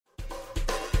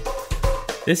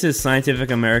This is Scientific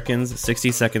American's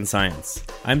 60-Second Science.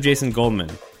 I'm Jason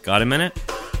Goldman. Got a minute?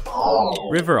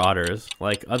 River otters,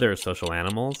 like other social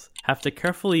animals, have to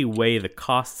carefully weigh the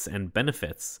costs and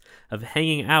benefits of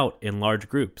hanging out in large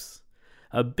groups.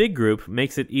 A big group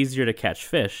makes it easier to catch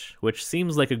fish, which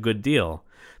seems like a good deal,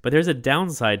 but there's a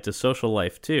downside to social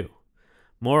life too.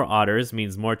 More otters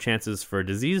means more chances for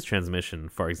disease transmission,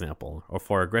 for example, or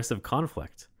for aggressive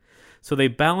conflict. So they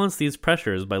balance these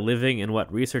pressures by living in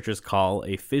what researchers call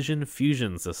a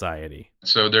fission-fusion society.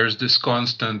 So there's this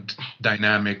constant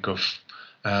dynamic of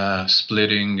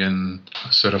splitting and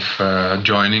sort of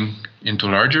joining into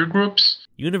larger groups.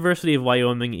 University of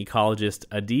Wyoming ecologist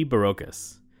Adi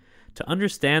Barocas. To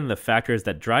understand the factors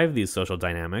that drive these social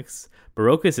dynamics,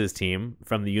 Barocas' team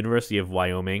from the University of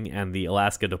Wyoming and the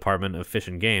Alaska Department of Fish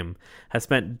and Game has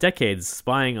spent decades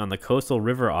spying on the coastal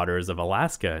river otters of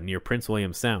Alaska near Prince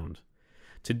William Sound.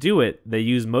 To do it, they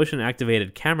use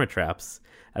motion-activated camera traps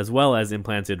as well as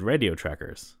implanted radio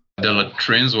trackers. The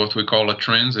latrines, what we call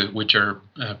latrines, which are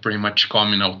pretty much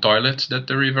communal toilets that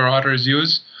the river otters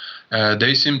use,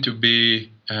 they seem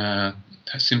to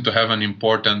have an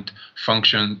important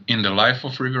function in the life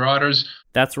of river otters.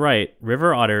 That's right,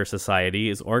 River Otter Society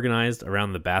is organized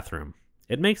around the bathroom.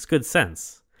 It makes good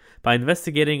sense. By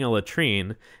investigating a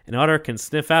latrine, an otter can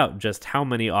sniff out just how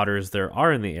many otters there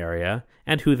are in the area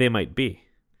and who they might be.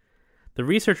 The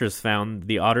researchers found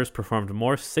the otters performed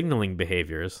more signaling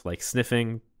behaviors like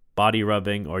sniffing, body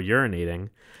rubbing, or urinating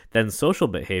than social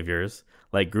behaviors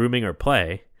like grooming or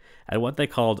play at what they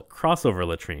called crossover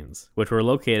latrines, which were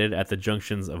located at the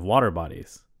junctions of water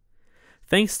bodies.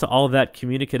 Thanks to all that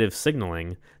communicative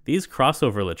signaling, these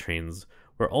crossover latrines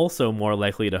were also more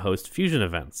likely to host fusion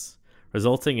events,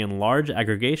 resulting in large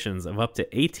aggregations of up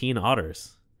to 18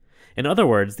 otters. In other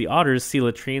words, the otters see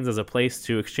latrines as a place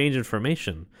to exchange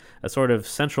information, a sort of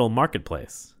central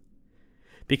marketplace.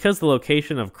 Because the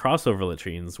location of crossover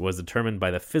latrines was determined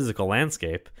by the physical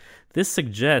landscape, this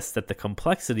suggests that the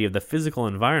complexity of the physical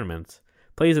environment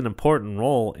plays an important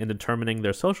role in determining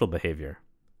their social behavior.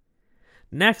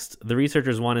 Next, the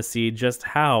researchers want to see just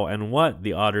how and what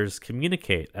the otters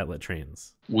communicate at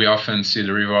latrines. We often see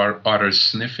the river otters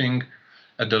sniffing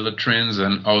at the latrines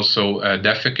and also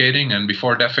defecating. And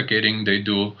before defecating, they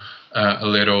do a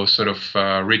little sort of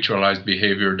ritualized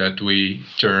behavior that we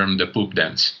term the poop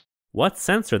dance. What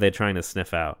scents are they trying to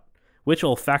sniff out? Which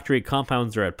olfactory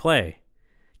compounds are at play?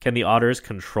 Can the otters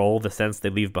control the scents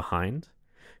they leave behind?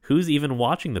 Who's even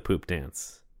watching the poop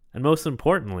dance? And most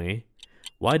importantly,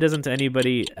 why doesn't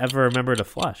anybody ever remember to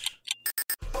flush?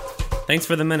 Thanks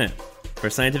for the minute.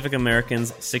 For Scientific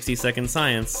American's 60-Second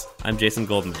Science, I'm Jason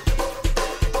Goldman.